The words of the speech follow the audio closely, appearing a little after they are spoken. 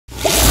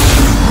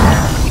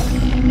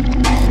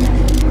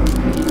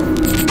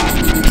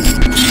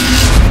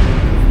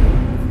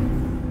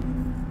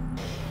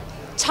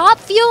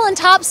and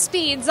top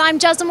speeds. I'm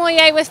Jessica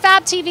Moyer with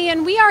FabTV,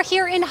 and we are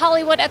here in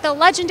Hollywood at the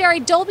legendary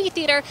Dolby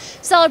Theater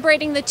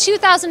celebrating the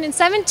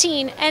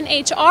 2017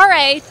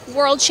 NHRA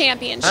World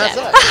Championship.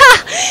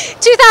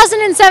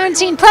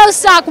 2017 Pro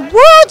Stock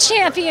World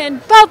Champion,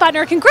 Bo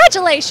Butner,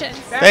 congratulations.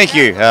 Thank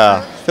you.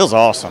 Feels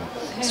awesome.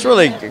 It's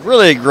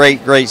really a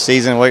great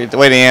season. Way to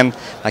end.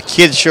 My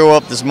kids show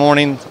up this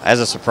morning as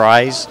a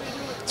surprise.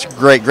 It's a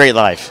great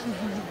life.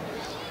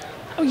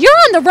 You're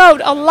on the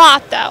road a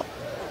lot, though.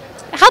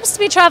 It helps to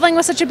be traveling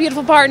with such a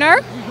beautiful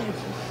partner.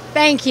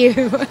 Thank you.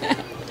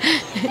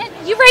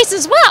 And you race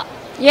as well.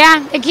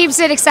 Yeah, it keeps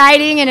it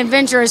exciting and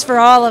adventurous for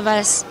all of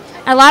us.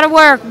 A lot of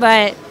work,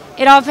 but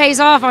it all pays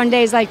off on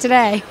days like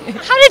today.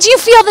 How did you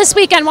feel this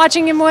weekend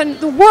watching him win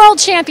the World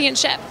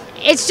Championship?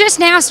 It's just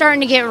now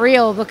starting to get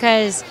real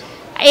because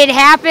it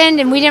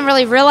happened and we didn't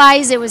really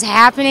realize it was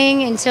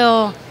happening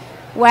until,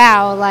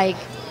 wow, like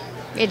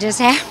it just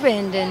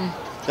happened. And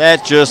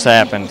that just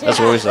happened. That's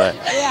what we say.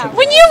 yeah.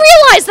 When you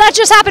realize that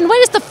just happened, what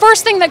is the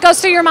first thing that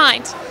goes through your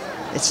mind?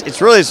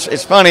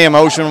 It's funny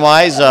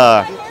emotion-wise.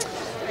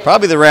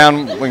 Probably the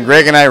round when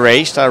Greg and I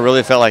raced, I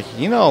really felt like,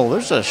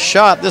 there's a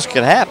shot this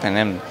could happen.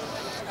 And,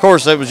 of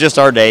course, it was just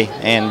our day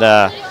and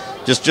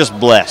just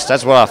blessed.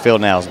 That's what I feel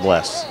now is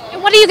blessed.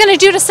 And what are you going to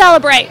do to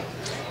celebrate?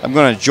 I'm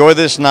going to enjoy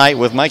this night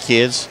with my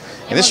kids.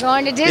 And we're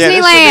going to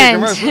Disneyland. Yeah,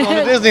 we're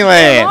going to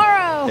Disneyland.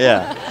 Tomorrow.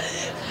 Yeah.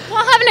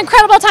 Well, have an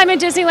incredible time in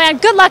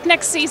Disneyland. Good luck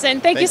next season.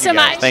 Thank you so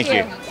much. Thank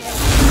you.